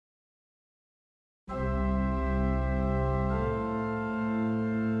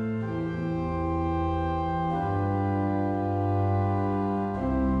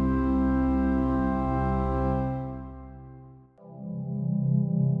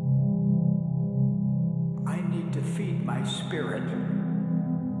feed my spirit.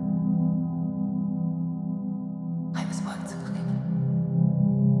 I was once a cliff.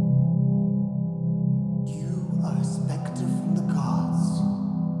 You are a specter from the gods.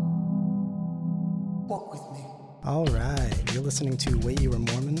 Walk with me. All right, you're listening to Wait You Were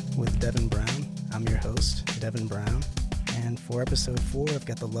Mormon with Devin Brown. I'm your host, Devin Brown. And for episode 4, I've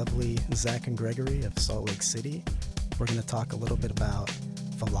got the lovely Zach and Gregory of Salt Lake City. We're going to talk a little bit about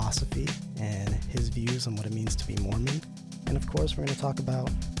philosophy and his views on what it means to be Mormon. And of course, we're going to talk about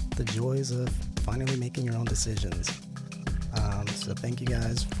the joys of finally making your own decisions. So thank you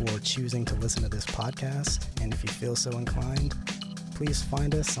guys for choosing to listen to this podcast. And if you feel so inclined, please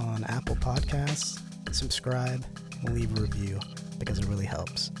find us on Apple Podcasts, subscribe, and leave a review because it really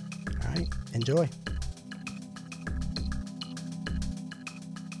helps. All right, enjoy.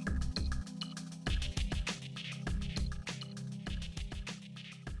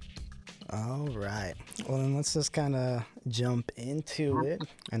 All right. Well, then let's just kind of jump into it.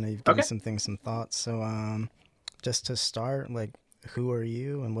 I know you've given some thoughts. So, just to start, like, who are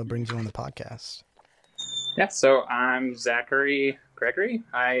you and what brings you on the podcast? Yeah, so I'm Zachary Gregory.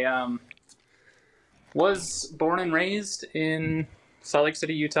 I was born and raised in Salt Lake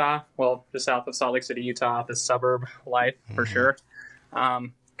City, Utah. Well, just south of Salt Lake City, Utah, the suburb life for sure.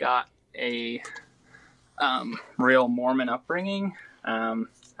 Got a real Mormon upbringing.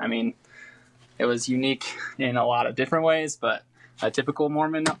 I mean, it was unique in a lot of different ways, but a typical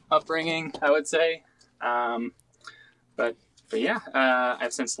Mormon upbringing, I would say. But yeah,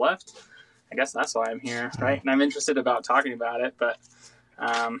 I've since left. I guess that's why I'm here, right? And I'm interested about talking about it, but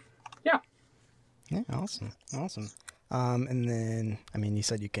yeah. Yeah, awesome. And then, I mean, you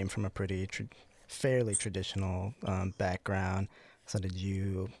said you came from a pretty fairly traditional background. So did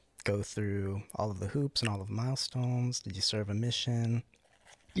you go through all of the hoops and all of the milestones? Did you serve a mission?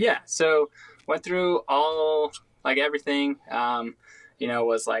 Yeah, so went through all, like, everything,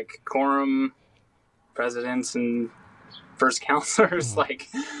 was like quorum, presidents, and first counselors, like,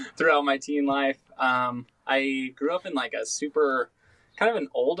 throughout my teen life. I grew up in, like, a super, kind of an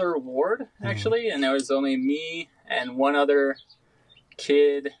older ward, actually, and there was only me and one other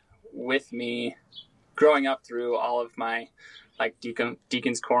kid with me growing up through all of my, like,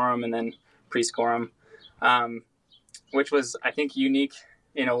 deacon's quorum and then priest quorum, which was, I think, unique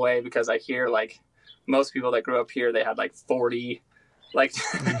in a way, because I hear, like, most people that grew up here, they had like 40 like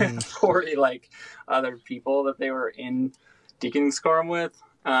 40 like other people that they were in deacon's quorum with.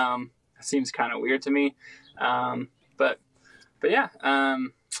 Seems kind of weird to me, but yeah,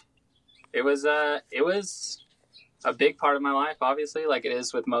 it was a big part of my life, obviously, like it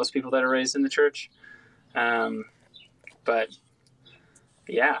is with most people that are raised in the church. But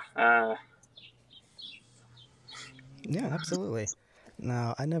yeah, yeah, absolutely.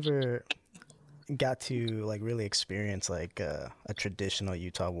 Now, I never got to, like, really experience, like, a traditional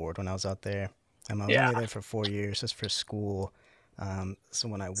Utah ward when I was out there. I was only there for 4 years, just for school. So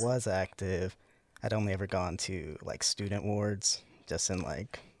when I was active, I'd only ever gone to, like, student wards, just in,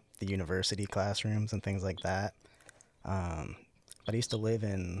 like, the university classrooms and things like that. But I used to live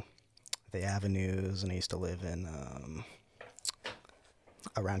in the Avenues, and I used to live in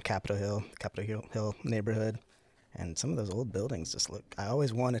around Capitol Hill neighborhood. And some of those old buildings just look, I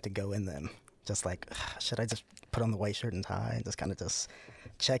always wanted to go in them. Just like, should I just put on the white shirt and tie and just kind of just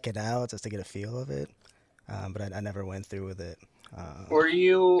check it out just to get a feel of it? But I never went through with it. Were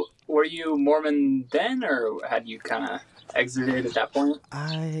you Mormon then, or had you kind of exited at that point?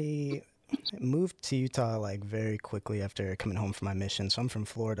 I moved to Utah, like, very quickly after coming home from my mission. So I'm from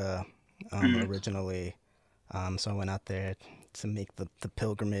Florida originally. So I went out there to make the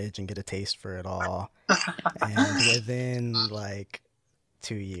pilgrimage and get a taste for it all. And within, like,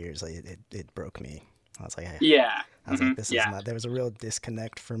 2 years, like, it broke me. I was like, like, this is not, there was a real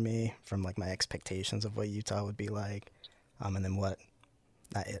disconnect for me from, like, my expectations of what Utah would be like, and then what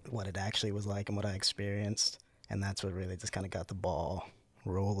it actually was like and what I experienced. And that's what really just kind of got the ball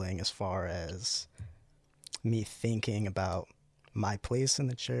rolling as far as me thinking about my place in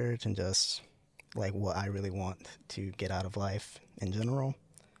the church and just, like, what I really want to get out of life in general.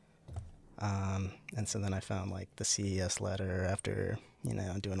 And so then I found, like, the CES letter after,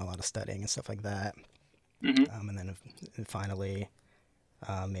 doing a lot of studying and stuff like that. And then finally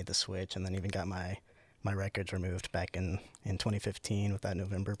made the switch, and then even got my records removed back in 2015 with that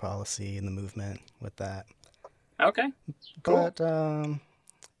November policy and the movement with that. Okay, cool. But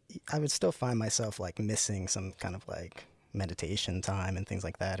I would still find myself, like, missing some kind of, like, meditation time and things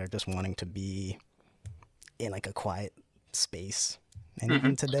like that, or just wanting to be in, like, a quiet space. And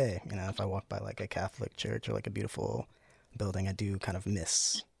even today, if I walk by, like, a Catholic church or, like, a beautiful building, I do kind of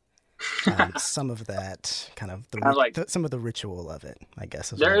miss some of that kind of Kind of like some of the ritual of it, I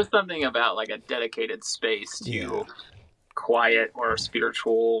guess. As there well. is something about like a dedicated space to Yeah. quiet or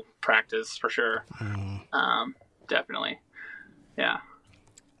spiritual practice for sure. Definitely. Yeah.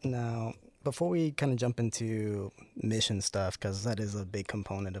 Now, before we kind of jump into mission stuff, because that is a big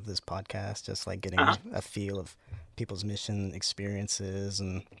component of this podcast, just like getting a feel of people's mission experiences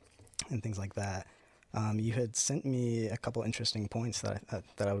and things like that. You had sent me a couple interesting points that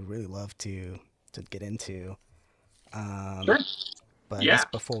I would really love to get into. Sure. But I Yeah. guess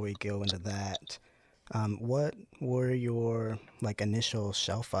before we go into that, what were your like initial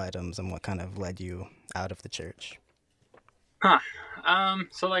shelf items, and what kind of led you out of the church?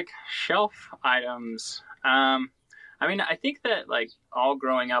 So like shelf items. I mean, I think that like all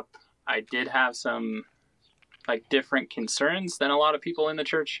growing up, I did have some like different concerns than a lot of people in the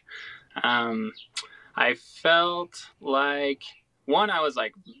church. I felt like I was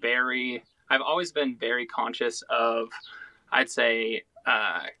like I've always been very conscious of, I'd say,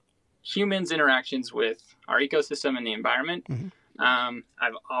 humans' interactions with our ecosystem and the environment.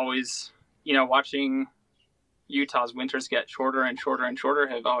 I've always, watching Utah's winters get shorter and shorter and shorter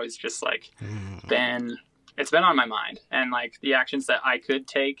have always just like it's been on my mind, and like the actions that I could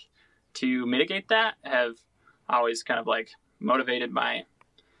take to mitigate that have always kind of like motivated my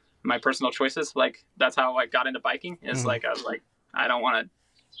personal choices. Like that's how I got into biking, is like I was like, I don't want to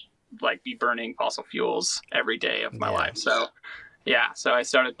like be burning fossil fuels every day of my life. So so I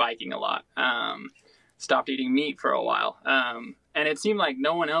started biking a lot. Stopped eating meat for a while, and it seemed like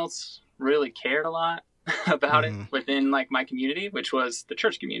no one else really cared a lot about it within like my community, which was the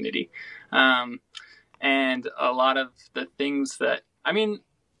church community. And a lot of the things that, I mean,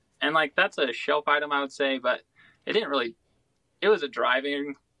 and like that's a shelf item, I would say, but it was a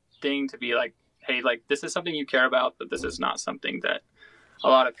driving thing to be like, hey, like this is something you care about, but this is not something that a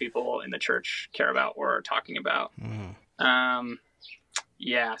lot of people in the church care about or are talking about.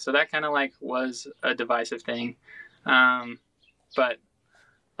 So that kind of like was a divisive thing. But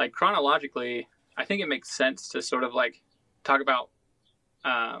like chronologically, I think it makes sense to sort of like talk about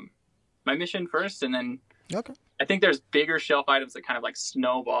my mission first, and then I think there's bigger shelf items that kind of like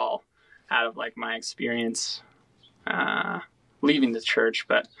snowball out of like my experience leaving the church.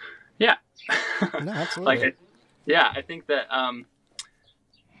 But yeah, no, absolutely. I think that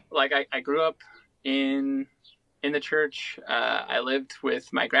like I grew up in the church. I lived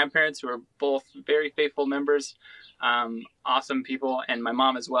with my grandparents, who are both very faithful members, awesome people, and my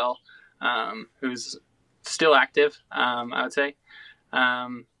mom as well, who's still active, I would say,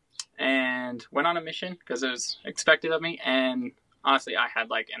 and went on a mission because it was expected of me. And honestly, I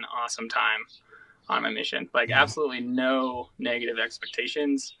had like an awesome time on my mission, like absolutely no negative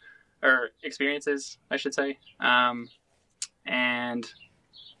expectations or experiences, I should say. And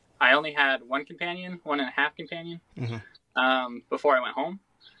I only had one and a half companion, before I went home.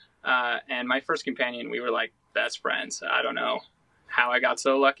 And my first companion, we were like best friends. I don't know how I got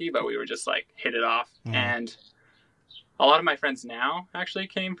so lucky, but we were just like hit it off. And a lot of my friends now actually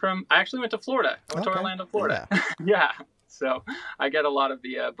I actually went to Florida. I went to Orlando, Florida. Yeah. So I get a lot of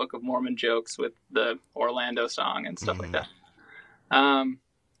the Book of Mormon jokes with the Orlando song and stuff like that.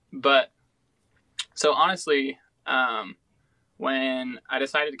 But so honestly, when I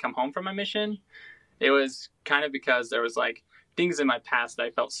decided to come home from my mission, it was kind of because there was like things in my past that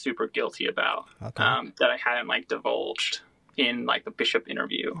I felt super guilty about, that I hadn't like divulged in like the bishop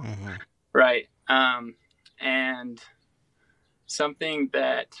interview. Right. And something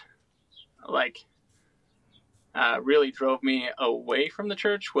that like really drove me away from the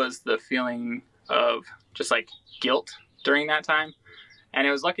church was the feeling of just like guilt during that time. And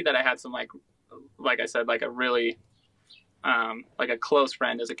it was lucky that I had some like I said, like a really like a close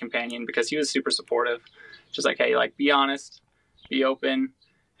friend as a companion, because he was super supportive. Just like, hey, like be honest, be open.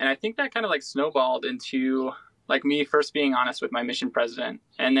 And I think that kind of like snowballed into like me first being honest with my mission president,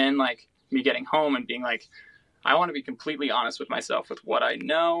 and then like me getting home and being like, I want to be completely honest with myself with what I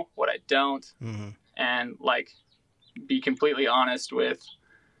know, what I don't, and like be completely honest with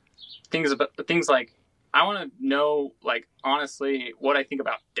things like I want to know like honestly what I think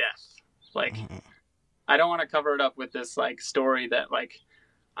about death. Like I don't want to cover it up with this like story that like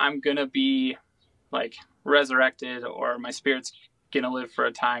I'm gonna be like resurrected, or my spirit's gonna live for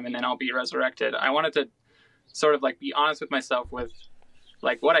a time and then I'll be resurrected. I wanted to sort of like be honest with myself with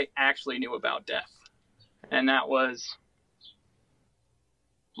like what I actually knew about death. And that was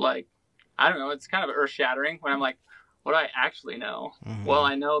like, I don't know, it's kind of earth shattering when I'm like, what do I actually know? Well,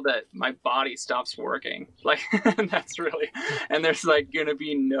 I know that my body stops working. Like that's really, and there's like gonna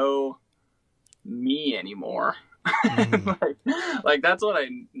be no me anymore. like that's what I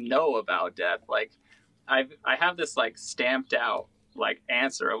know about death. Like I have this like stamped out like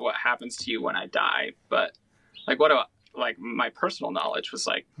answer of what happens to you when I die, but like what about like my personal knowledge was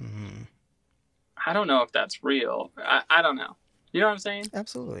like, I don't know if that's real. I don't know. You know what I'm saying?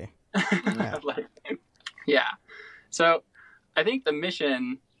 Absolutely. Yeah. Like, yeah. So I think the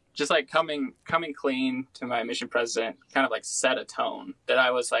mission, just like coming clean to my mission president, kind of like set a tone that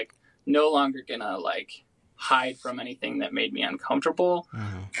I was like no longer gonna like hide from anything that made me uncomfortable,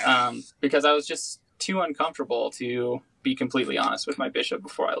 because I was just too uncomfortable to be completely honest with my bishop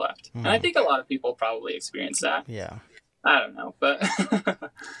before I left. And I think a lot of people probably experience that. Yeah. I don't know, but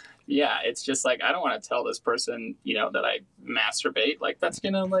yeah, it's just like I don't want to tell this person, you know, that I masturbate. Like that's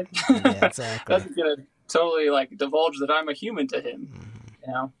gonna like Yeah, exactly. that's gonna totally like divulge that I'm a human to him.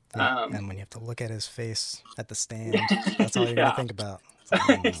 You know, Yeah. And when you have to look at his face at the stand, that's all you're gonna think about. It's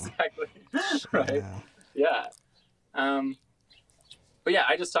like, exactly. Right. yeah. Yeah. But yeah,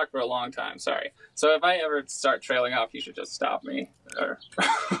 I just talked for a long time. Sorry. So if I ever start trailing off, you should just stop me. Or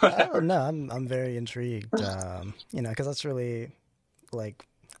Oh no, I'm very intrigued. You know, because that's really like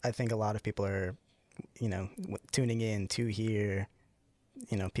I think a lot of people are, you know, tuning in to hear,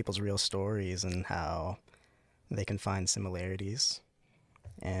 you know, people's real stories and how they can find similarities.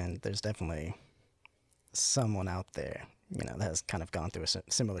 And there's definitely someone out there, you know, that has kind of gone through a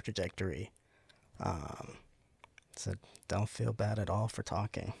similar trajectory. So don't feel bad at all for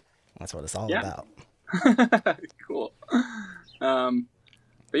talking. That's what it's all about. Cool.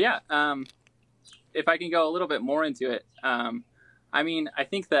 But yeah, if I can go a little bit more into it, I mean, I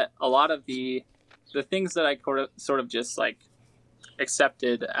think that a lot of the things that I sort of just like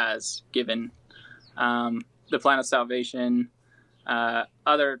accepted as given, the plan of salvation,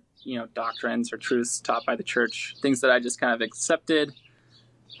 other, you know, doctrines or truths taught by the church, things that I just kind of accepted,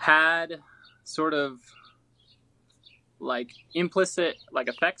 had sort of like implicit like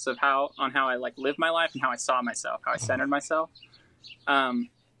effects of how I like lived my life and how I saw myself, how I centered myself.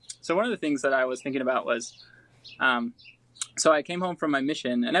 So one of the things that I was thinking about was, so I came home from my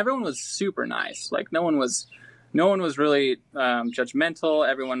mission and everyone was super nice. Like no one was really judgmental.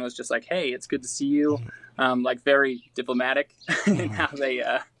 Everyone was just like, hey, it's good to see you. Like very diplomatic in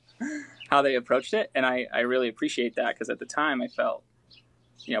how they approached it. And I really appreciate that because at the time I felt,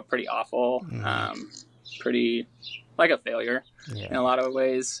 you know, pretty awful, pretty like a failure in a lot of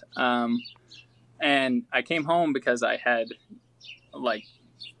ways. And I came home because I had like,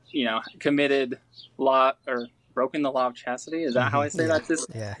 you know, committed law or broken the law of chastity. Is that how I say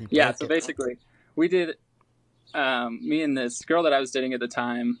that? Yeah. So basically we did, me and this girl that I was dating at the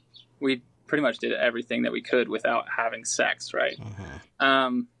time, we pretty much did everything that we could without having sex. Right.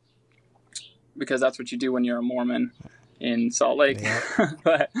 Because that's what you do when you're a Mormon in Salt Lake.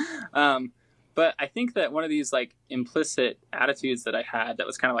 But I think that one of these like implicit attitudes that I had that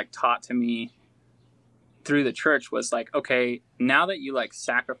was kind of like taught to me through the church was like, okay, now that you like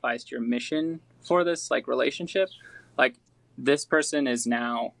sacrificed your mission for this like relationship, like this person is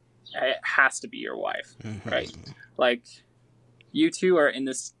now, it has to be your wife, right? Like you two are in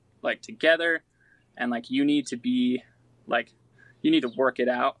this like together and like you need to be like, you need to work it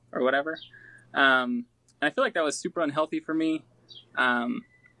out or whatever. And I feel like that was super unhealthy for me. And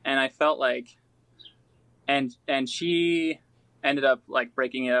I felt like, and she ended up like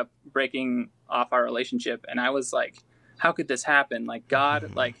breaking off our relationship. And I was like, how could this happen? Like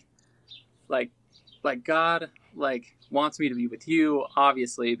God, like God, like wants me to be with you,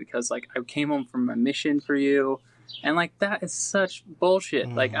 obviously, because like I came home from a mission for you. And like, that is such bullshit.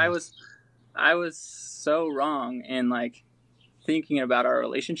 Like I was so wrong in like thinking about our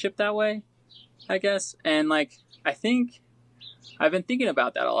relationship that way, I guess. And like, I think I've been thinking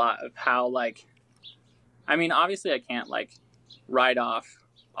about that a lot of how like, I mean, obviously I can't like write off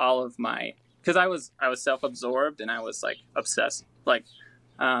all of my, because I was self-absorbed and I was like obsessed, like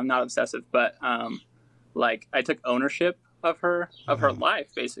not obsessive, but like I took ownership of her life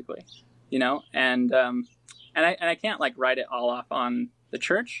basically, you know, and I can't like write it all off on the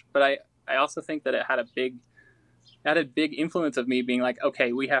church, but I also think that it had a big influence of me being like,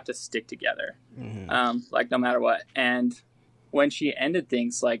 okay, we have to stick together, like no matter what. And when she ended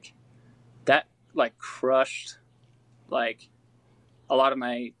things like that, like crushed like a lot of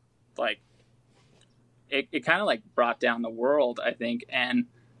my like it kind of like brought down the world, I think, and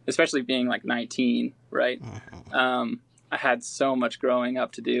especially being like 19, right? I had so much growing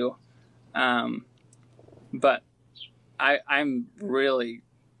up to do, but I'm really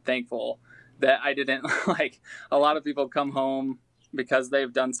thankful that I didn't like a lot of people come home because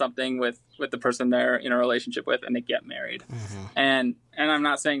they've done something with the person they're in a relationship with and they get married. And I'm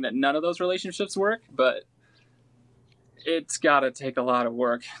not saying that none of those relationships work, but it's got to take a lot of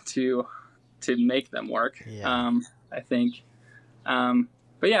work to make them work. Yeah. I think.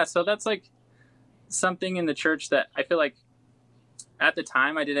 But yeah, so that's like something in the church that I feel like at the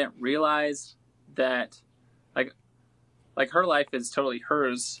time I didn't realize that like her life is totally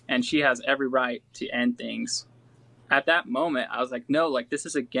hers and she has every right to end things. At that moment, I was like, no, like this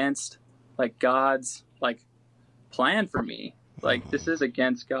is against like God's like plan for me. Like this is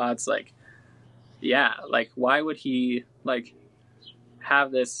against God's like, yeah, like why would he like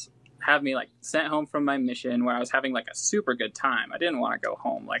have me like sent home from my mission where I was having like a super good time. I didn't want to go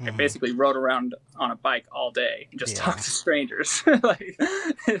home. Like I basically rode around on a bike all day and just talked to strangers. Like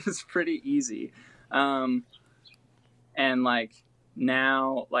it was pretty easy. And like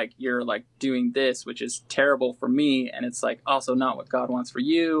now like you're like doing this, which is terrible for me. And it's like also not what God wants for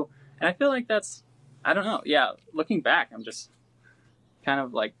you. And I feel like that's, I don't know. Yeah. Looking back, I'm just kind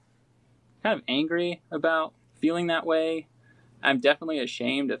of angry about feeling that way. I'm definitely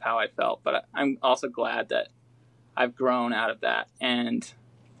ashamed of how I felt, but I'm also glad that I've grown out of that. And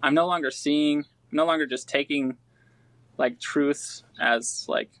I'm no longer just taking like truths as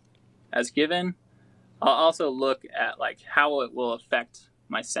given. I'll also look at like how it will affect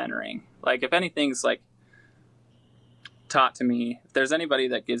my centering. Like if anything's like taught to me, if there's anybody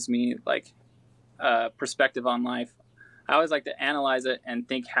that gives me like a perspective on life, I always like to analyze it and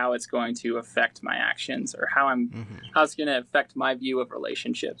think how it's going to affect my actions or how it's going to affect my view of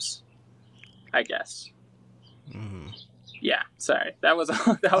relationships, I guess. Yeah. Sorry. That was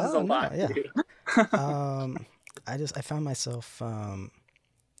a lot. Yeah. I found myself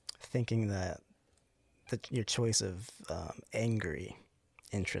thinking that your choice of angry,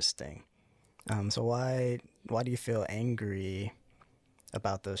 interesting. So why do you feel angry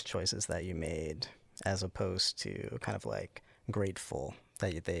about those choices that you made, as opposed to kind of like grateful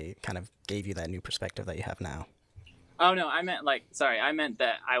that they kind of gave you that new perspective that you have now? Oh no, I meant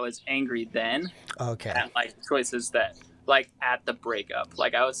that I was angry then. Okay. At like choices that like at the breakup.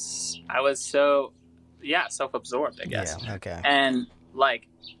 Like I was so self-absorbed, I guess. Yeah, okay. And like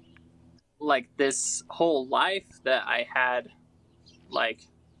this whole life that I had, like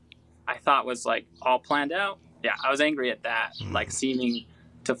I thought was like all planned out. Yeah, I was angry at that, like seeming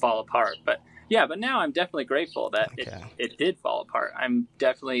to fall apart. But now I'm definitely grateful that it did fall apart. I'm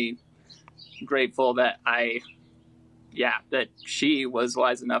definitely grateful that that she was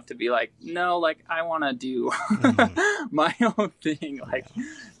wise enough to be like, no, like I want to do my own thing. Like,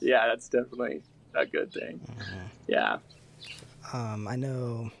 yeah, that's definitely a good thing. Yeah. I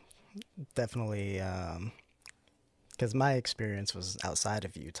know definitely, because my experience was outside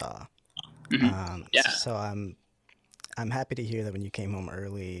of Utah. So I'm happy to hear that when you came home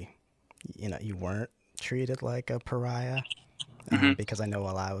early, you weren't treated like a pariah. Because I know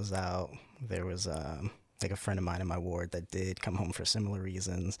while I was out, there was like a friend of mine in my ward that did come home for similar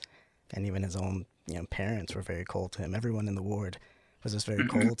reasons, and even his own parents were very cold to him. Everyone in the ward was just very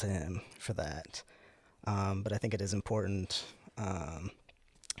cold to him for that. But I think it is important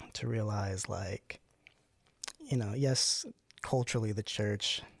to realize, like, yes, culturally the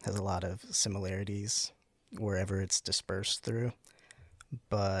church has a lot of similarities wherever it's dispersed through,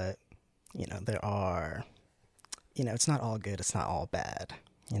 but there are, it's not all good, it's not all bad.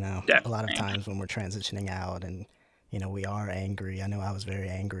 Definitely. A lot of times when we're transitioning out and we are angry. I know I was very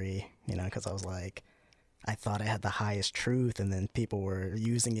angry, because I was like, I thought I had the highest truth, and then people were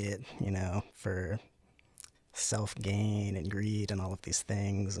using it, for self-gain and greed and all of these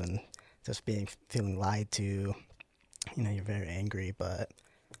things, and just feeling lied to. You're very angry, but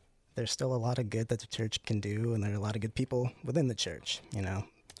there's still a lot of good that the church can do, and there are a lot of good people within the church,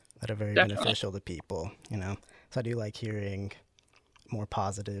 that are very beneficial to people, So I do like hearing more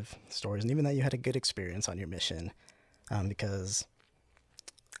positive stories, and even that you had a good experience on your mission, because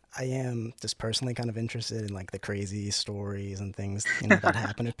I am just personally kind of interested in like the crazy stories and things that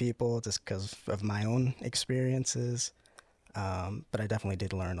happen to people, just because of my own experiences. But I definitely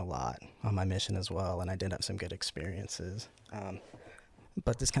did learn a lot on my mission as well, and I did have some good experiences.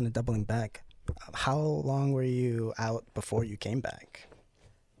 But just kind of doubling back, how long were you out before you came back?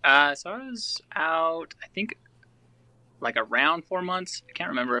 So I was out, I think, like around 4 months. I can't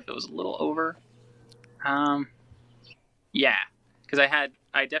remember if it was a little over. Yeah, because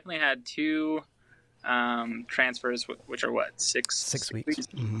I definitely had 2 transfers, which are what, six weeks?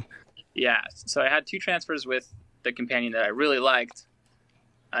 Yeah, so I had 2 transfers with the companion that I really liked.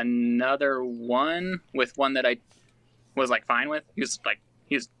 Another one with one that I was like fine with. He was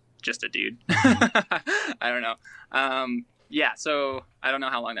just a dude. I don't know. Yeah, so I don't know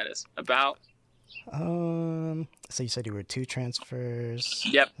how long that is. About. So you said you were 2 transfers.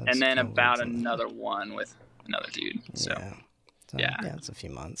 Yep, and then about another one with another dude. So Yeah. So, yeah. yeah, it's a few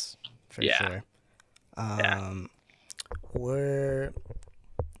months for Yeah. sure. Yeah. Was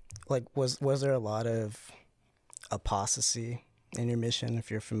there a lot of apostasy in your mission,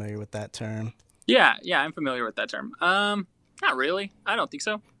 if you're familiar with that term? Yeah, I'm familiar with that term. Not really. I don't think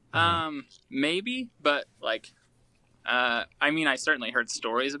so. Maybe, but like, I mean, I certainly heard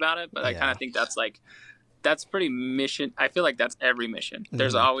stories about it, but I kind Yeah. of think that's pretty mission. I feel like that's every mission.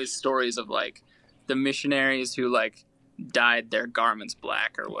 There's always stories of like the missionaries who like dyed their garments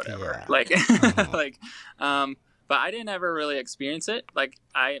black or whatever. Yeah. Like, like, but I didn't ever really experience it. Like,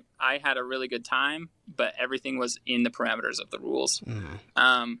 I had a really good time, but everything was in the parameters of the rules.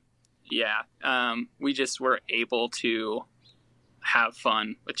 We just were able to have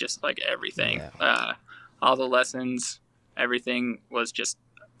fun with just like everything. Yeah. All the lessons, everything was just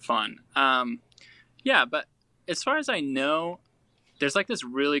fun. But as far as I know, there's like this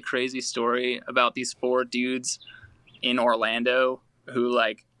really crazy story about these 4 dudes in Orlando who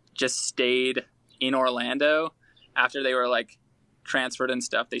like just stayed in Orlando after they were like transferred and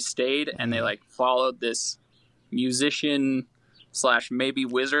stuff. They stayed and they like followed this musician / maybe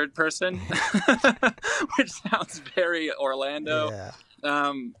wizard person, which sounds very Orlando.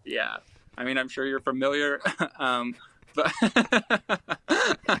 Yeah. I mean, I'm sure you're familiar. But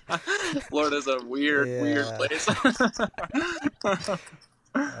Florida's a weird place.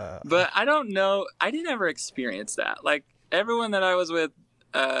 But I don't know. I didn't ever experience that. Like, everyone that I was with,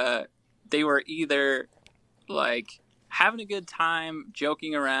 they were either like having a good time,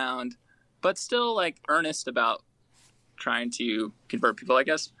 joking around, but still like earnest about trying to convert people, I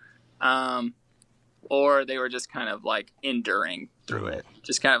guess. Or they were just kind of like enduring through it,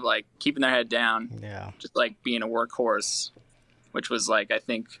 just kind of like keeping their head down, just like being a workhorse, which was like, I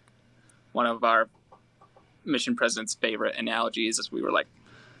think one of our mission president's favorite analogies is we were like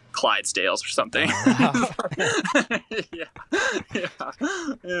Clydesdales or something. Yeah,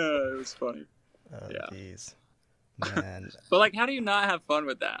 it was funny. Geez. Man. But like, how do you not have fun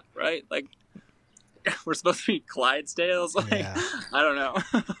with that, right? Like, we're supposed to be Clydesdales. Like, I don't know.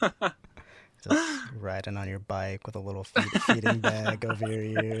 Just riding on your bike with a little feeding bag over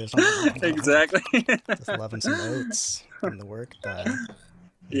your ears. Exactly. Just loving some oats from the work done.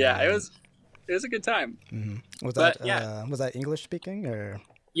 Yeah, it was a good time. Was that English speaking or?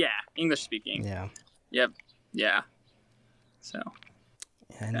 Yeah, English speaking. Yeah. Yep. Yeah. So.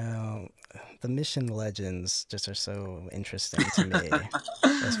 I know the mission legends just are so interesting to me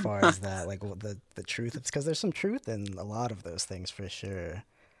as far as that, like the truth. It's because there's some truth in a lot of those things for sure.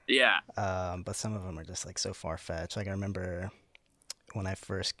 Yeah. But some of them are just like so far fetched. Like I remember when I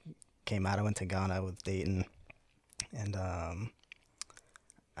first came out, I went to Ghana with Dayton, and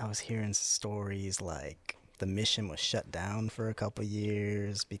I was hearing stories like the mission was shut down for a couple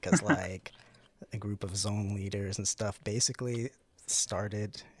years because like a group of zone leaders and stuff basically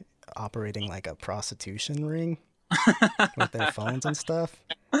started operating like a prostitution ring with their phones and stuff,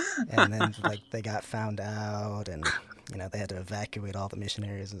 and then like they got found out, and they had to evacuate all the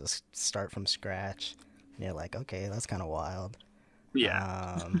missionaries and just start from scratch. And you're like, okay, that's kind of wild.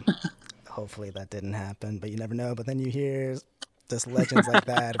 Hopefully that didn't happen, but you never know. But then you hear just legends like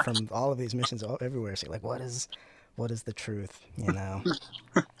that from all of these missions everywhere, so you're like, what is the truth,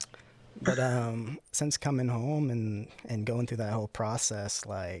 But since coming home and going through that whole process,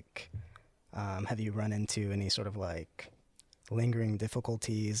 like, have you run into any sort of like lingering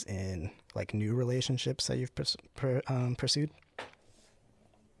difficulties in like new relationships that you've pursued?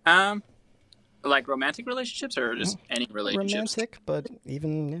 Like romantic relationships or just any relationships? Romantic, but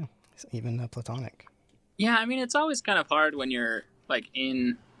even platonic. Yeah, I mean, it's always kind of hard when you're like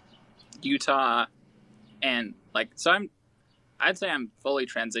in Utah and like, so I'd say I'm fully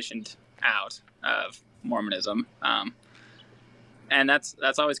transitioned out of Mormonism. And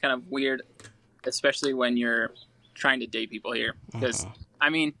that's always kind of weird, especially when you're trying to date people here. Because, I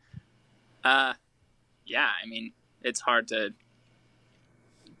mean, it's hard to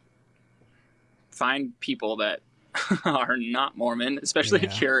find people that are not Mormon, especially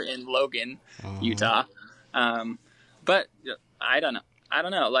if you're in Logan, Utah. But I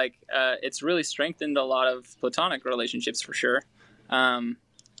don't know. Like, it's really strengthened a lot of platonic relationships for sure.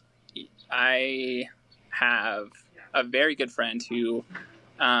 I have a very good friend who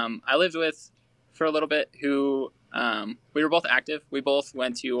I lived with for a little bit, who we were both active. We both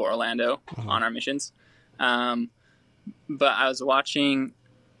went to Orlando on our missions. But I was watching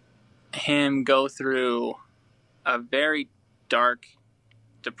him go through a very dark,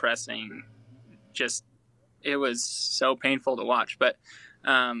 depressing, it was so painful to watch. But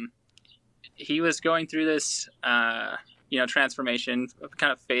he was going through this transformation,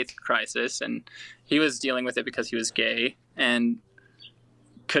 kind of faith crisis, and he was dealing with it because he was gay and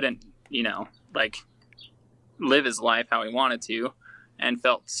couldn't, like live his life how he wanted to, and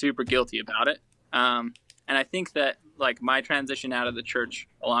felt super guilty about it. And I think that like my transition out of the church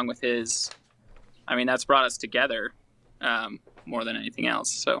along with his, that's brought us together more than anything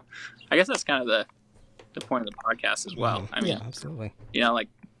else. So I guess that's kind of the point of the podcast as well. Yeah, absolutely.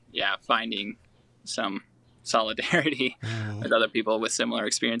 Finding some solidarity with other people with similar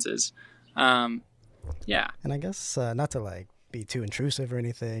experiences. And I guess not to like be too intrusive or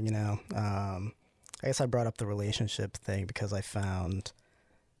anything, I guess I brought up the relationship thing because I found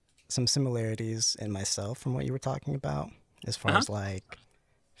some similarities in myself from what you were talking about, as far as like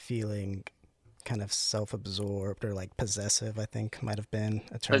feeling kind of self-absorbed or like possessive, I think might have been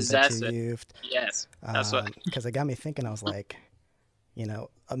a term that you used. Yes, that's what. Because it got me thinking. I was like,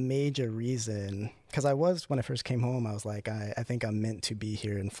 a major reason, because when I first came home, I was like, I think I'm meant to be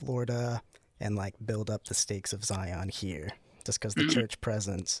here in Florida and like build up the stakes of Zion here, just because the church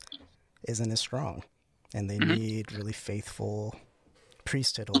presence isn't as strong, and they need really faithful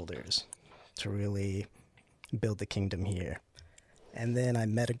priesthood holders to really build the kingdom here. And then I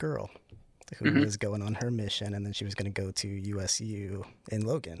met a girl who was going on her mission, and then she was going to go to USU in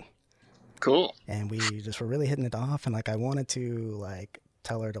Logan. Cool. And we just were really hitting it off, and like I wanted to like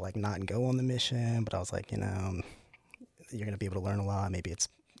tell her to like not go on the mission, but I was like, you're going to be able to learn a lot. Maybe it's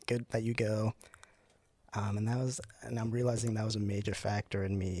good that you go. And I'm realizing that was a major factor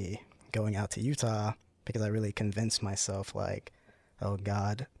in me going out to Utah, because I really convinced myself like, oh,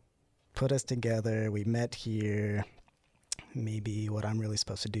 God put us together. We met here. Maybe what I'm really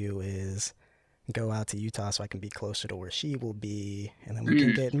supposed to do is go out to Utah so I can be closer to where she will be, and then we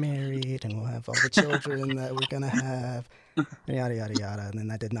can get married, and we'll have all the children that we're going to have, yada, yada, yada. And then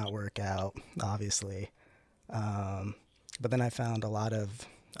that did not work out, obviously. But then I found a lot of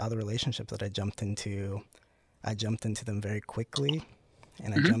other relationships that I jumped into them very quickly,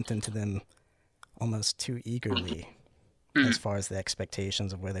 and I jumped into them almost too eagerly as far as the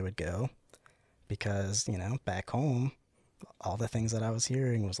expectations of where they would go. Because, back home, all the things that I was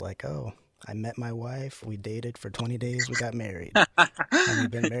hearing was like, oh, I met my wife, we dated for 20 days, we got married. And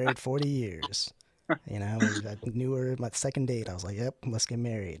we've been married 40 years. I knew her my second date. I was like, yep, let's get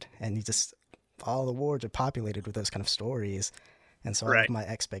married. And all the wards are populated with those kind of stories. And so all of my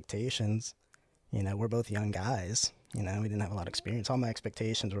expectations, we're both young guys, we didn't have a lot of experience. All my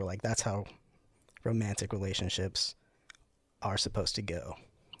expectations were like, that's how romantic relationships are supposed to go.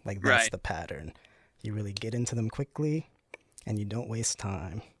 Like, that's the pattern. You really get into them quickly, and you don't waste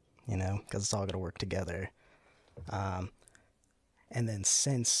time, because it's all going to work together. And then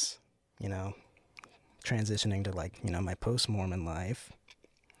since, transitioning to like, my post-Mormon life,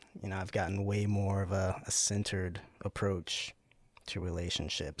 I've gotten way more of a centered approach to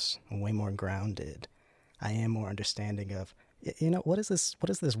relationships, way more grounded. I am more understanding of, what is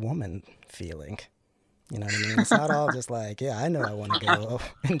this woman feeling? You know what I mean? It's not all just like, yeah, I know I want to go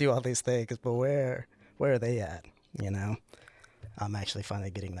and do all these things, but where are they at? I'm actually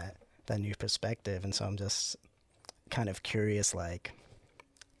finally getting that new perspective. And so I'm just kind of curious, like,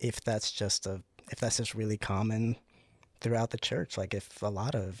 if that's just really common throughout the church, like if a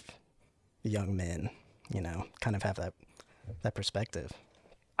lot of young men, kind of have that perspective.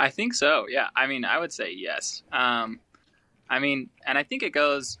 I think so. Yeah. I would say yes. And I think it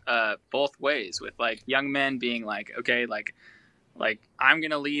goes both ways, with like young men being like, okay, like I'm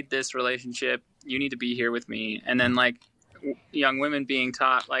going to lead this relationship. You need to be here with me. And then like young women being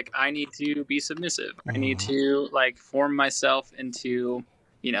taught, like, I need to be submissive. I need to like form myself into,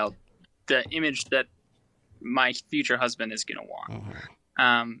 the image that my future husband is going to want.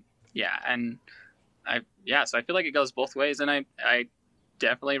 So I feel like it goes both ways. And I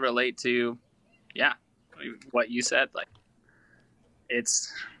definitely relate to, what you said. Like,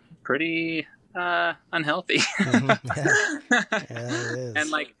 it's pretty unhealthy. Yeah, it is.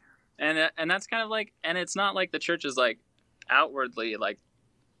 And like, and that's kind of like, and it's not like the church is like outwardly like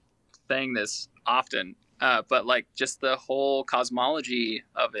saying this often, but like just the whole cosmology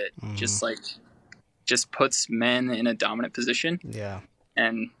of it just puts men in a dominant position.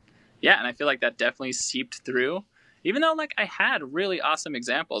 And I feel like that definitely seeped through, even though like I had really awesome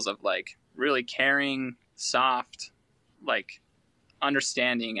examples of like really caring, soft, like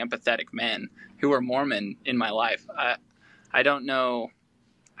understanding, empathetic men who were Mormon in my life. I don't know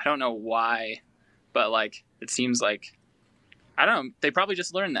why, but like it seems like, I don't know, they probably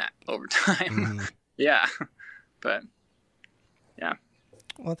just learned that over time. Yeah. But yeah.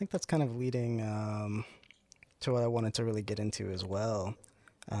 Well, I think that's kind of leading to what I wanted to really get into as well.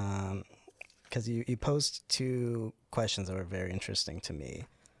 Because you posed two questions that were very interesting to me.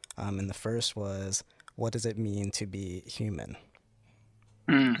 And the first was, what does it mean to be human?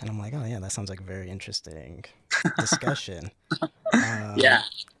 And I'm like, oh yeah, that sounds like a very interesting discussion. Yeah.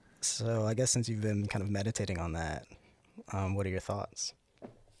 So I guess since you've been kind of meditating on that, what are your thoughts?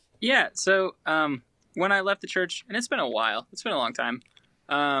 Yeah. So when I left the church, and it's been a while, it's been a long time,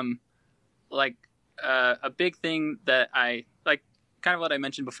 like a big thing that I like, kind of what I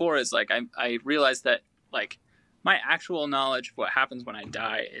mentioned before, is like I realized that like my actual knowledge of what happens when I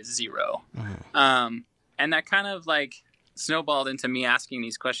die is zero. And that kind of like snowballed into me asking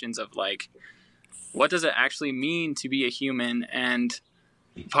these questions of like, what does it actually mean to be a human? And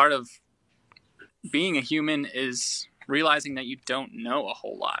part of being a human is realizing that you don't know a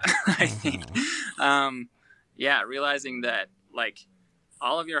whole lot. I think, realizing that like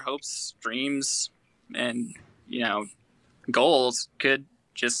all of your hopes, dreams, and goals could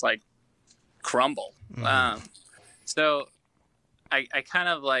just like crumble. So I kind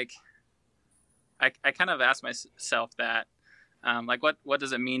of like I kind of asked myself that, like what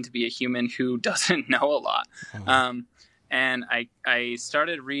does it mean to be a human who doesn't know a lot? And I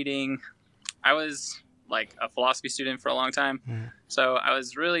started reading. I was like a philosophy student for a long time, so I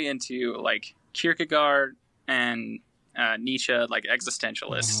was really into like Kierkegaard and Nietzsche, like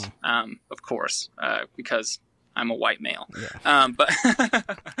existentialists, of course, because I'm a white male.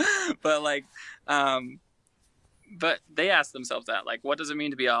 But they asked themselves that, like, what does it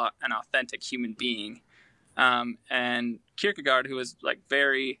mean to be an authentic human being? And Kierkegaard, who was like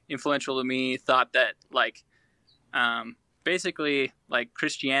very influential to me, thought that like basically like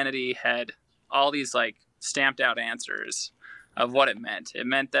Christianity had all these like stamped out answers of what it meant. It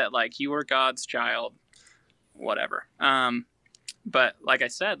meant that like you were God's child, whatever. But like I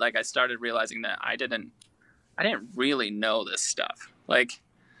said, like I started realizing that I didn't really know this stuff. Like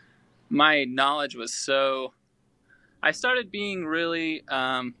my knowledge was so, I started being really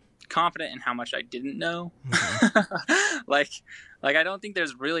confident in how much I didn't know. like I don't think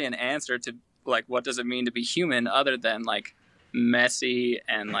there's really an answer to like what does it mean to be human other than like messy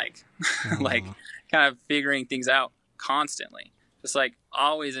and like like kind of figuring things out constantly, just like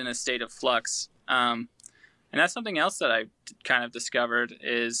always in a state of flux. And that's something else that I kind of discovered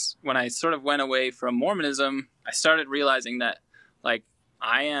is when I sort of went away from Mormonism, I started realizing that like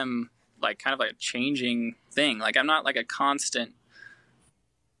I am like kind of like a changing thing. Like I'm not like a constant,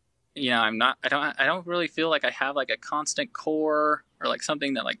 I don't really feel like I have like a constant core or like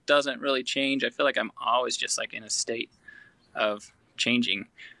something that like doesn't really change. I feel like I'm always just like in a state of changing.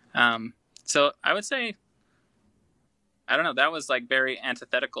 So I would say, I don't know, that was like very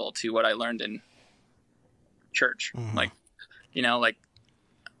antithetical to what I learned in church. Like, like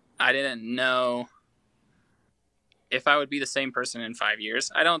I didn't know if I would be the same person in 5 years.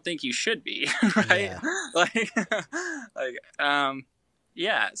 I don't think you should be, right?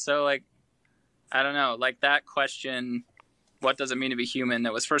 Yeah. So like, I don't know, like that question, what does it mean to be human,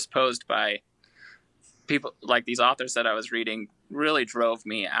 that was first posed by people like these authors that I was reading, really drove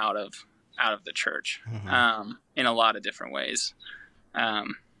me out of the church, in a lot of different ways. Yeah,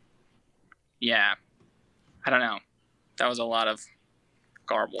 I don't know. That was a lot of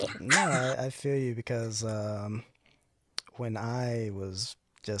garble. No, I feel you because when I was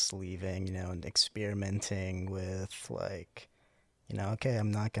just leaving, and experimenting with like, okay,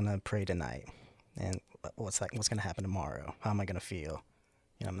 I'm not gonna pray tonight, and what's gonna happen tomorrow? How am I gonna feel?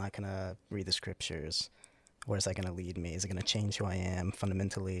 I'm not gonna read the scriptures. Where's that gonna lead me? Is it gonna change who I am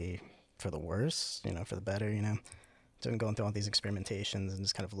fundamentally for the worse? For the better? So I'm going through all these experimentations and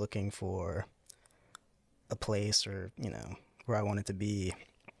just kind of looking for a place or where I wanted to be.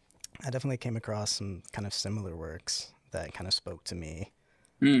 I definitely came across some kind of similar works that kind of spoke to me.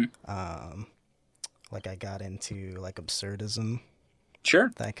 Like I got into like absurdism.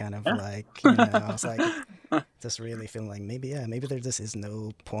 Sure. That kind of like, I was like just really feeling like maybe there just is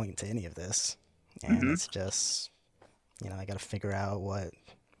no point to any of this. And it's just, I got to figure out what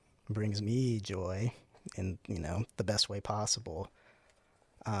brings me joy in, the best way possible.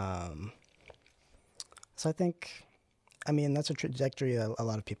 So I think, that's a trajectory that a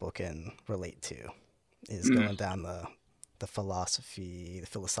lot of people can relate to, is going down the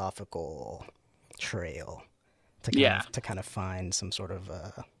philosophical trail to kind of find some sort of,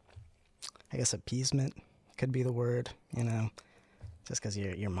 I guess appeasement could be the word, just because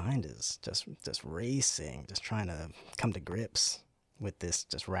your mind is just racing, just trying to come to grips with this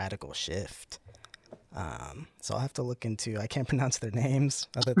just radical shift. So I'll have to look into, I can't pronounce their names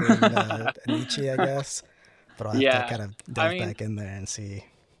other than Nietzsche, I guess, but I'll have to kind of dive back in there and see.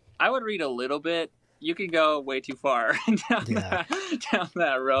 I would read a little bit. You can go way too far down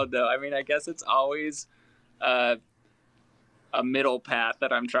that road, though. I guess it's always a middle path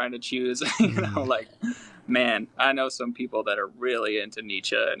that I'm trying to choose. You know, like, man, I know some people that are really into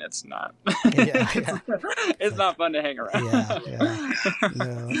Nietzsche, and it's not. It's not fun to hang around.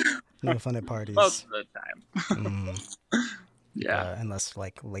 No fun at parties most of the time. Unless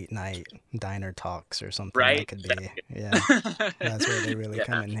like late night diner talks or something. Right? That could be that's where they really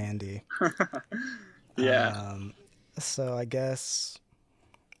come in handy. So I guess,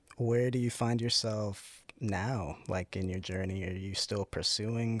 where do you find yourself now, like in your journey? Are you still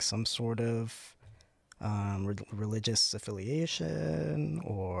pursuing some sort of religious affiliation,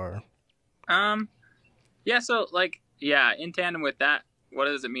 or so like in tandem with that, what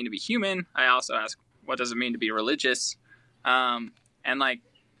does it mean to be human? I also ask, what does it mean to be religious? And like,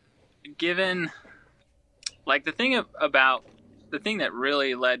 given like the thing that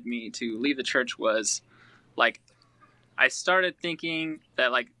really led me to leave the church was like, I started thinking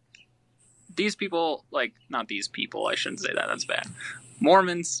that like these people, like not these people, I shouldn't say that, that's bad.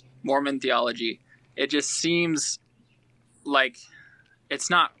 Mormon theology, it just seems like it's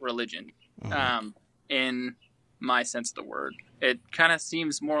not religion, in my sense of the word. It kind of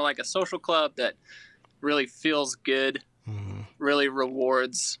seems more like a social club that really feels good, really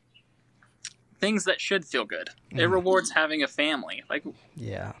rewards things that should feel good. It rewards having a family. Like,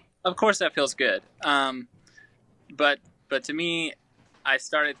 of course that feels good. But to me, I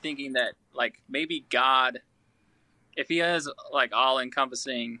started thinking that like maybe God, if he is like all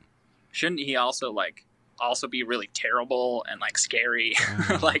encompassing, shouldn't he also be really terrible and like scary,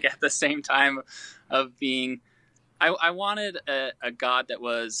 like at the same time of being, I wanted a God that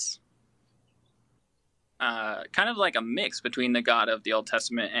was kind of like a mix between the God of the Old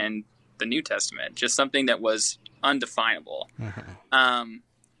Testament and the New Testament, just something that was undefinable.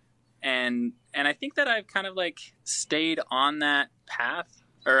 And I think that I've kind of like stayed on that path,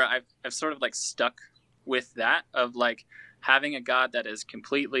 or I've sort of like stuck with that of like having a God that is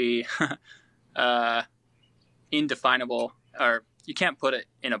completely indefinable, or you can't put it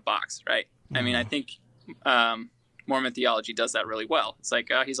in a box, right? I mean, I think Mormon theology does that really well. It's like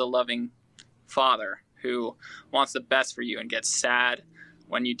he's a loving father who wants the best for you and gets sad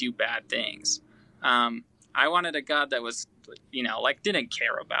when you do bad things. I wanted a God that was, like like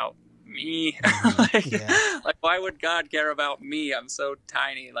care about me. Like, why would God care about me? I'm so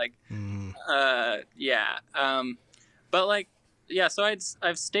tiny. Like, but like, so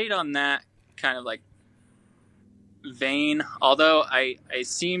I've stayed on that kind of like vein, although I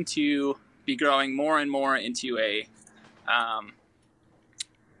seem to be growing more and more into a,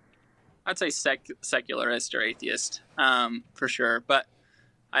 I'd say secularist or atheist, for sure. But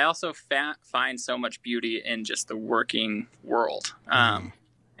I also find so much beauty in just the working world.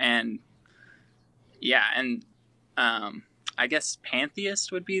 And I guess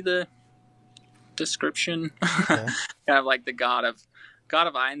pantheist would be the description. Kind of like the God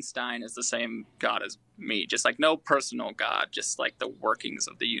of Einstein is the same God as me, just like no personal God, just like the workings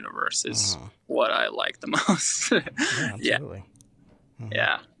of the universe is what I like the most. Absolutely.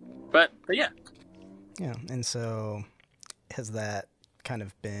 But and so has that kind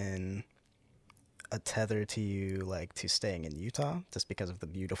of been a tether to you, like to staying in Utah, just because of the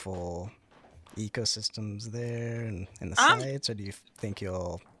beautiful ecosystems there and the sites, or do you think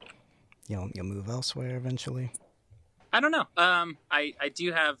you'll move elsewhere eventually? I don't know. I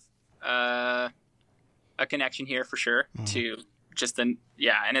do have a connection here for sure to just and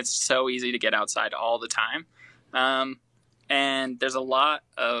it's so easy to get outside all the time. And there's a lot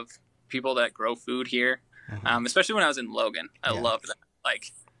of people that grow food here, especially when I was in Logan. I loved that.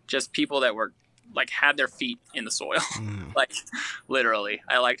 Like, just people that were like had their feet in the soil, like literally.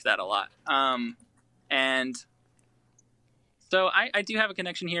 I liked that a lot. And so I do have a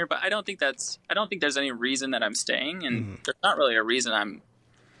connection here, but I don't think there's any reason that I'm staying, and there's not really a reason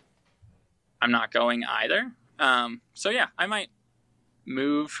I'm not going either. So yeah, I might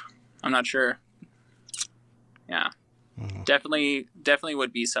move. I'm not sure. Yeah. Definitely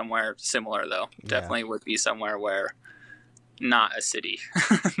would be somewhere similar though. Definitely would be somewhere where not a city,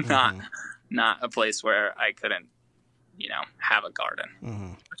 not a place where I couldn't, have a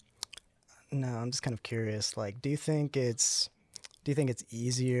garden. No, I'm just kind of curious. Like, do you think it's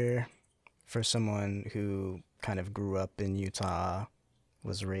easier for someone who kind of grew up in Utah,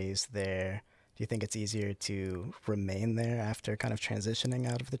 was raised there? Do you think it's easier to remain there after kind of transitioning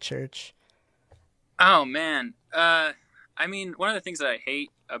out of the church? Oh man. I mean, one of the things that I hate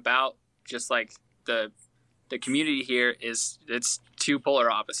about just like the community here is it's two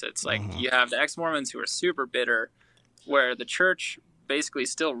polar opposites. Like, you have the ex-Mormons who are super bitter, where the church basically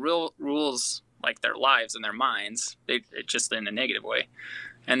still rules like their lives and their minds. It just in a negative way.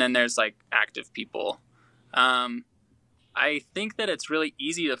 And then there's like active people. I think that it's really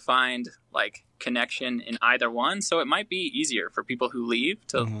easy to find like connection in either one. So it might be easier for people who leave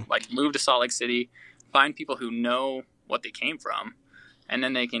to like move to Salt Lake City, find people who know what they came from, and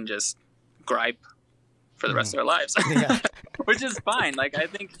then they can just gripe for the rest of their lives, Yeah. which is fine. Like, I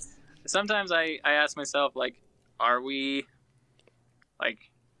think sometimes I ask myself, like, are we, like,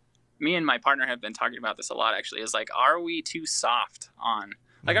 me and my partner have been talking about this a lot, actually, is like, are we too soft on,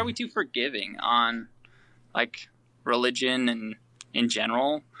 like, are we too forgiving on, like, religion and in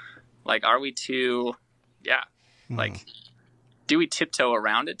general? Like, are we too, like, do we tiptoe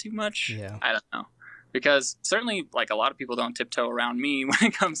around it too much? Yeah. I don't know. Because certainly, like, a lot of people don't tiptoe around me when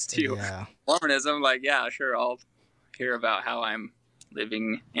it comes to Mormonism. Like, yeah, sure, I'll hear about how I'm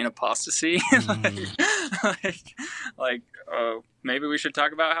living in apostasy. like, oh, maybe we should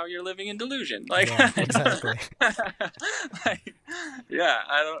talk about how you're living in delusion. Like, yeah, exactly. like, yeah,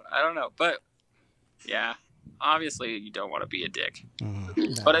 I don't know. But, yeah, obviously you don't want to be a dick. No.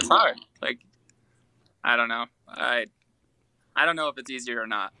 But it's hard. Like, I don't know. I don't know if it's easier or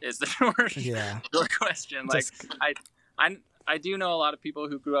not, is the short question. Like, I do know a lot of people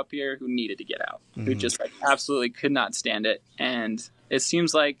who grew up here who needed to get out, who just like absolutely could not stand it. And it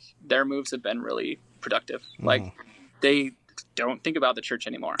seems like their moves have been really productive. Like, they don't think about the church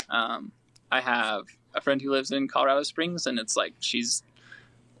anymore. I have a friend who lives in Colorado Springs, and it's like she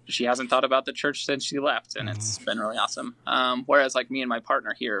hasn't thought about the church since she left, and it's been really awesome. Whereas like me and my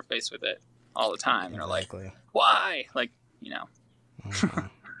partner here are faced with it all the time. And are like, why? Like, you know,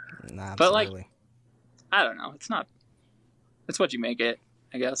 Nah, but like, I don't know. It's what you make it,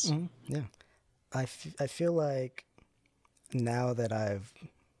 I guess. Yeah. I feel like now that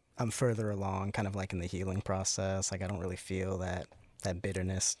I'm further along, kind of like in the healing process, like I don't really feel that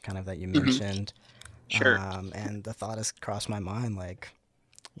bitterness kind of that you mentioned. Sure. And the thought has crossed my mind, like,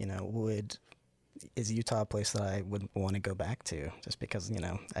 you know, is Utah a place that I would want to go back to? Just because, you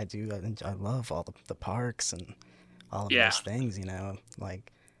know, I love all the parks and all of those things, you know, like,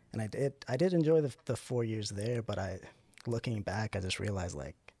 and I did enjoy the 4 years there, but looking back, I just realized,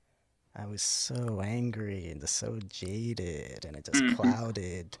 like, I was so angry and just so jaded, and it just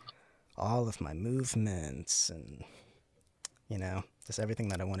clouded all of my movements and, you know, just everything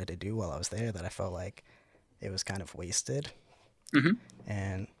that I wanted to do while I was there, that I felt like it was kind of wasted.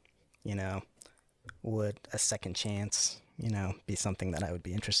 And, you know, would a second chance, you know, be something that I would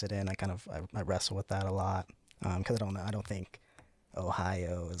be interested in? I wrestle with that a lot. Because I don't think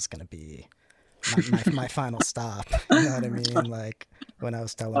Ohio is going to be my final stop. You know what I mean? Like, when I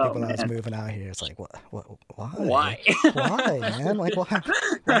was telling people I was moving out here, it's like, why? Why, man? Like,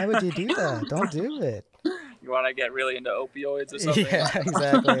 why would you do that? Don't do it. You want to get really into opioids or something? Yeah,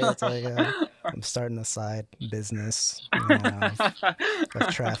 exactly. It's like I'm starting a side business, you know, of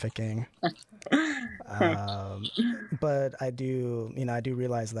trafficking. But I do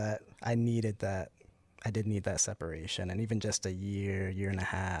realize that I needed that. I did need that separation, and even just a year and a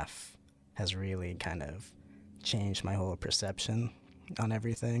half has really kind of changed my whole perception on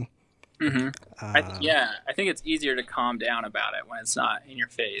everything. I think it's easier to calm down about it when it's not in your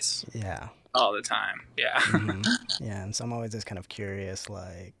face. Yeah. All the time. Yeah. Yeah, and so I'm always just kind of curious,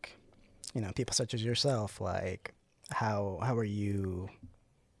 like, you know, people such as yourself, like, how are you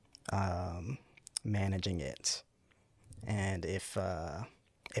managing it, and if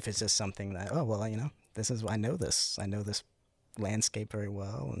it's just something that, oh well, you know, I know this landscape very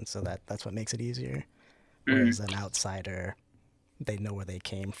well, and so that's what makes it easier. Whereas an outsider, they know where they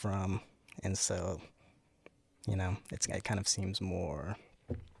came from, and so, you know, it kind of seems more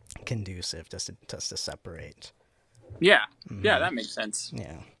conducive just to separate. Yeah, that makes sense.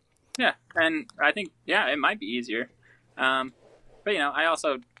 Yeah, and I think it might be easier, but you know, I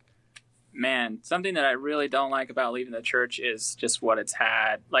also, man, something that I really don't like about leaving the church is just what it's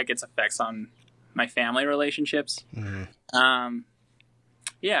had, like, its effects on my family relationships. I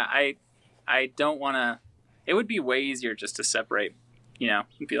don't want to. It would be way easier just to separate, you know,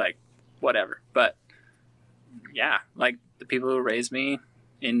 and be like, whatever. But yeah, like, the people who raised me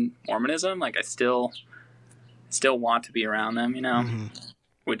in Mormonism, like, I still want to be around them, you know,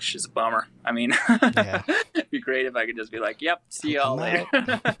 which is a bummer. I mean, it'd be great if I could just be like, yep, see y'all later.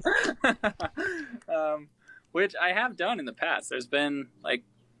 Which I have done in the past. There's been, like,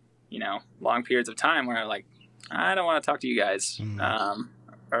 you know, long periods of time where I don't want to talk to you guys,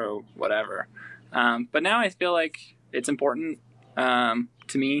 or whatever. But now I feel like it's important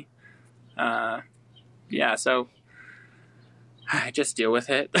to me. So I just deal with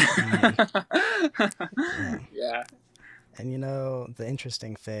it. Yeah. And, you know, the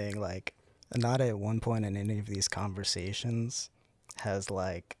interesting thing, like, not at one point in any of these conversations has,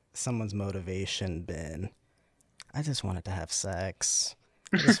 like, someone's motivation been, I just wanted to have sex.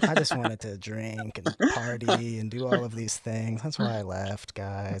 I just wanted to drink and party and do all of these things. That's why I left,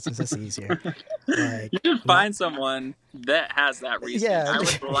 guys. It's just easier. Like, You should find someone that has that reason. Yeah. I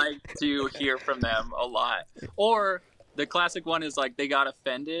would like to hear from them a lot. Or the classic one is like they got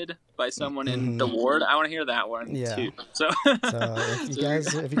offended by someone in the ward. I want to hear that one Yeah. too. So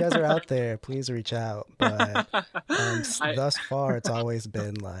if you guys are out there, please reach out. But thus far, it's always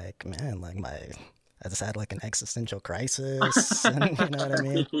been like, man, like I just had like an existential crisis, and you know what I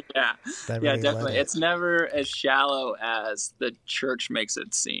mean? yeah, That yeah, really definitely. let it- It's never as shallow as the church makes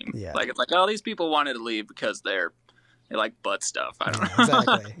it seem. Yeah. Like it's like, oh, these people wanted to leave because they like butt stuff. I don't know.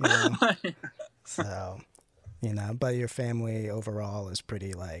 Exactly. You know? So, you know, but your family overall is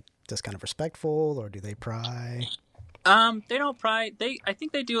pretty like just kind of respectful, or do they pry? They don't pry. I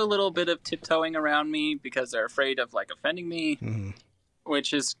think they do a little bit of tiptoeing around me because they're afraid of like offending me,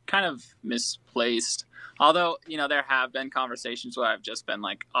 which is kind of misplaced. Although, you know, there have been conversations where I've just been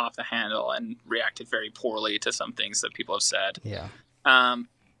like off the handle and reacted very poorly to some things that people have said. Yeah.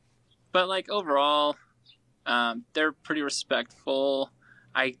 But like overall, they're pretty respectful.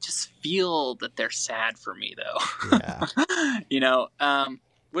 I just feel that they're sad for me though. Yeah. You know,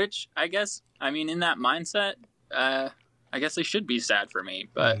 which I guess, I mean, in that mindset, I guess they should be sad for me,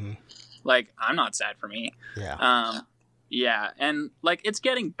 but like, I'm not sad for me. Yeah. Yeah. And like, it's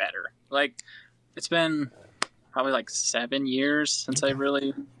getting better. Like, it's been probably like 7 years since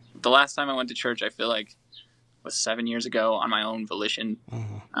the last time I went to church, I feel like was 7 years ago on my own volition.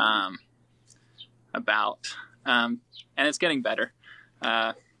 And it's getting better.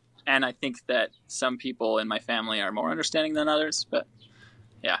 And I think that some people in my family are more understanding than others, but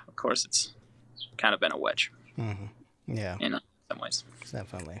yeah, of course it's kind of been a wedge. Yeah. In some ways.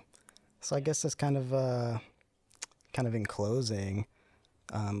 Definitely. So I guess that's kind of in closing,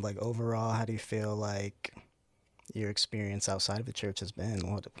 like overall, how do you feel like your experience outside of the church has been?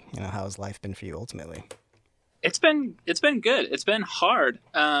 How has life been for you ultimately? It's been good. It's been hard.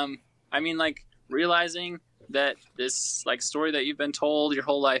 I mean, like realizing that this like story that you've been told your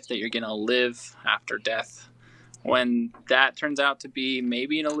whole life that you're going to live after death, when that turns out to be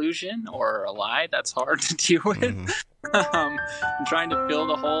maybe an illusion or a lie, that's hard to deal with. And trying to fill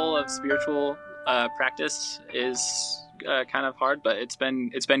the hole of spiritual practice is kind of hard, but it's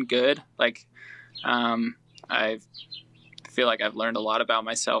been good. Like, I feel like I've learned a lot about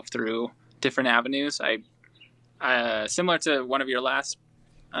myself through different avenues. Similar to one of your last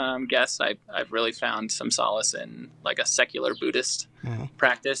guests, I've really found some solace in like a secular Buddhist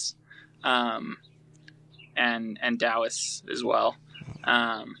practice, and Taoist as well.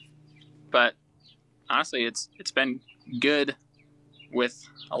 But honestly, it's been good with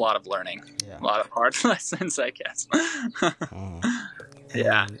a lot of learning, a lot of hard lessons, I guess.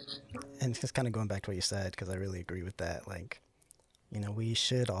 Yeah. And just kind of going back to what you said, because I really agree with that. Like, we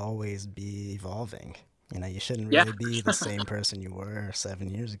should always be evolving. You shouldn't really be the same person you were 7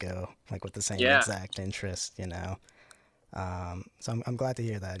 years ago, like with the same exact interest, So I'm glad to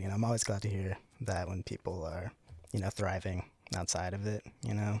hear that. I'm always glad to hear that when people are, thriving outside of it,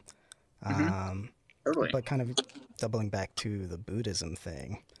 Totally. But kind of doubling back to the Buddhism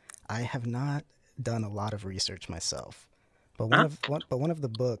thing, I have not done a lot of research myself. But one of the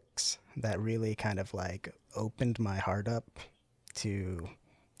books that really kind of like opened my heart up to,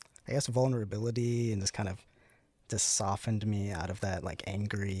 I guess, vulnerability and just softened me out of that like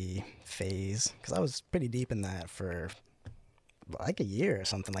angry phase, because I was pretty deep in that for like a year or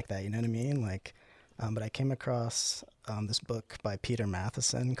something like that. You know what I mean? Like, but I came across this book by Peter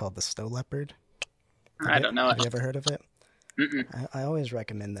Matheson called The Snow Leopard. I don't know. Have you ever heard of it? I always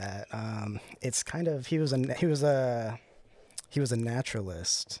recommend that. It's kind of he was a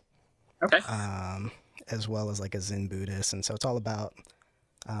naturalist, Okay. as well as like a Zen Buddhist, and so it's all about.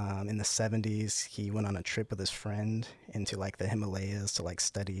 In the 70s, he went on a trip with his friend into like the Himalayas to like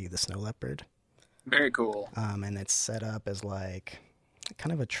study the snow leopard. Very cool. And it's set up as like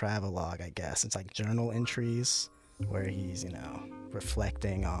kind of a travelogue, I guess. It's like journal entries where he's,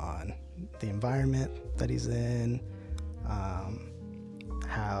 reflecting on the environment that he's in,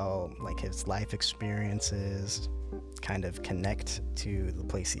 how like his life experiences kind of connect to the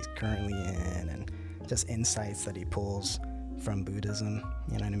place he's currently in, and just insights that he pulls from Buddhism.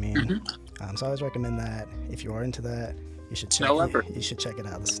 You know what I mean? So I always recommend that. If you are into that, you should check it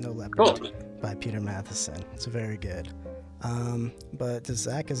out. The Snow Leopard by Peter Matheson. It's very good. But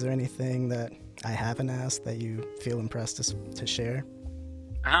Zach, is there anything that I haven't asked that you feel impressed to share?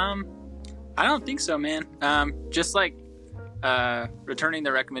 I don't think so, man. Just like returning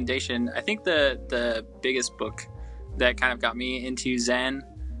the recommendation, I think the biggest book that kind of got me into Zen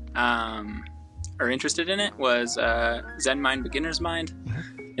or interested in it was Zen Mind Beginner's Mind.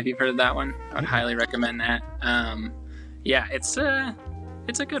 If you've heard of that one, I'd highly recommend that. Yeah, it's a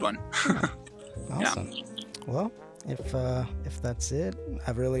good one. Awesome. Yeah. Well, if that's it,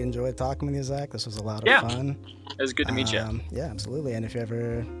 I've really enjoyed talking with you, Zach. This was a lot of fun. It was good to meet you. Yeah, absolutely. And if you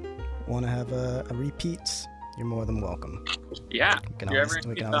ever want to have a repeat, you're more than welcome. Yeah. We can always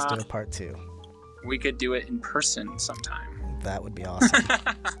do a part 2. We could do it in person sometime. That would be awesome.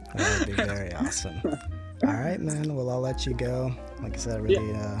 That would be very awesome. All right, man. Well, I'll let you go. Like I said, I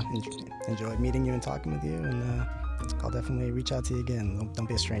really enjoyed meeting you and talking with you, and I'll definitely reach out to you again. Don't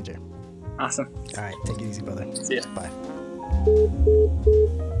be a stranger. Awesome. All right. Take it easy, brother. See ya. Bye.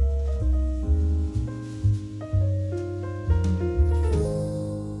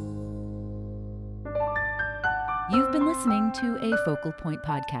 You've been listening to a Focal Point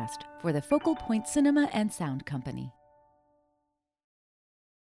podcast for the Focal Point Cinema and Sound Company.